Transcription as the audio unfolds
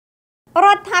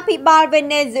រដ្ឋាភិបាលវេ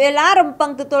ណេស៊ុយអេឡារំពឹ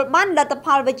ងទទួលបានលទ្ធផ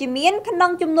លវិជ្ជមានក្នុ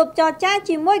ងជំនួបចរចា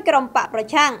ជាមួយក្រុមបកប្រ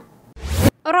ឆាំង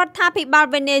រដ្ឋាភិបាល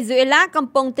វេណេស៊ុយអេឡាកំ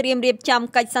ពុងត្រៀមរៀបចំ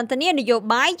កិច្ចសន្ទនានយោ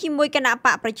បាយជាមួយគណៈប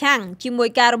កប្រឆាំងជាមួយ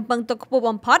ការរំពឹងទុកខ្ពស់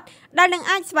បំផុតដែលនឹង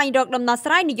អាចស្វែងរកដំណោះ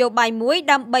ស្រាយនយោបាយមួយ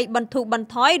ដើម្បីបន្ធូរបន្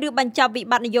ថយឬបញ្ចប់វិ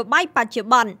បត្តិនយោបាយបច្ចុ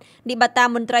ប្បន្ននេះបើតាម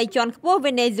មន្ត្រីជាន់ខ្ពស់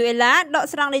វេណេស៊ុយអេឡាដក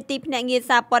ស្រង់នីតិភ្នាក់ងារ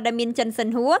សារព័ត៌មានចិនសិន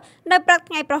ហួរនៅព្រឹក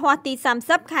ថ្ងៃប្រហ័សទី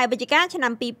30ខែវិច្ឆិកាឆ្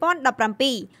នាំ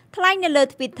2017ថ្លែងនៅលើ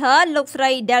Twitter លោកស្រី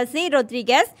Delcy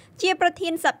Rodriguez ជាប្រធា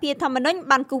នសភាធម្មនុញ្ញ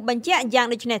បានគូសបញ្ជាក់យ៉ាង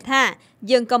ដូចនេះថា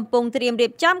យើងកំពុងត្រៀមរៀ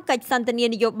បចំកិច្ចសន្ទនា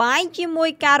នយោបាយជាមួយ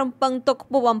ការរំពឹងទុកខ្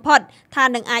ពស់បំផុតថា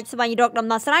នឹងអាចស្វែងរកដំ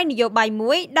ណោះស្រាយនយោបាយ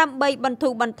មួយដើម្បីបន្ធូ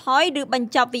របន្ថយឬបញ្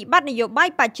ចប់វិបត្តិនយោបាយ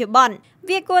បច្ចុប្បន្ន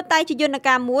វាគួរតែជាយន្ត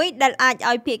ការមួយដែលអាច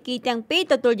ឲ្យភាគីទាំងពីរ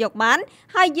ទទួលយកបាន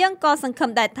ហើយយើងក៏សង្ឃឹម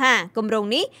ដែរថាគម្រោង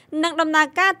នេះនឹងដំណើរ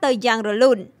ការទៅយ៉ាងរ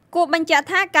លូនគួរបញ្ជាក់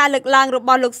ថាការលើកឡើងរប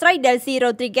ស់លោកស្រី Delcy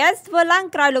Rodriguez ធ្វើឡើង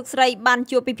ក្រោយលោកស្រីបាន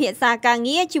ជួបពិភាក្សាការ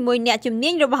ងារជាមួយអ្នកជំនា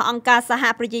ញរបស់អង្គការសហ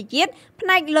ប្រជាជាតិផ្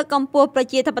នែកលើកកម្ពស់ប្រ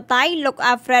ជាធិបតេយ្យលោក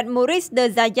Alfred Maurice de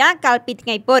Zaya កាលពីថ្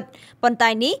ងៃពុធប៉ុន្តែ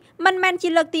នេះមិនមែនជា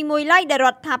លើកទី1ឡើយដែលរ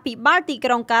ដ្ឋាភិបាលទី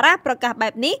ក្រុងការ៉ាសប្រកាសបែ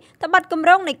បនេះត្បិតគម្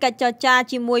រោងនៃកិច្ចចរចា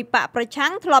ជាមួយបកប្រឆាំ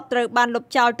ងធ្លាប់ត្រូវបានលុប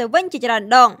ចោលទៅវិញជាច្រើន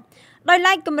ដងដោយ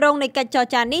ឡែកគម្រោងនៃកិច្ចចរ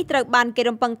ចានេះត្រូវបានគេ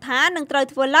រំពឹងថានឹងត្រូវ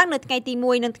ធ្វើឡើងនៅថ្ងៃទី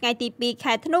1និងថ្ងៃទី2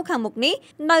ខែធ្នូខាងមុខនេះ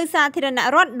នៅសាធារណ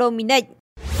រដ្ឋដូមីនិក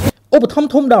ឧបត្ថម្ភ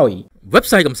ធំដោយ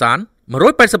website កំសាន្ត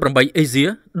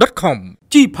 188asia.com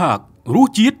G-Park រស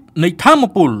ជាតិនៃធម្ម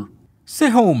ពល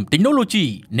Sehome Technology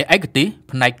អ្នកឯកទេស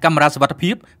ផ្នែកកាមេរ៉ាសុវត្ថិ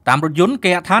ភាពតាមរថយន្ត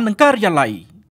គេហដ្ឋាននិងការិយាល័យ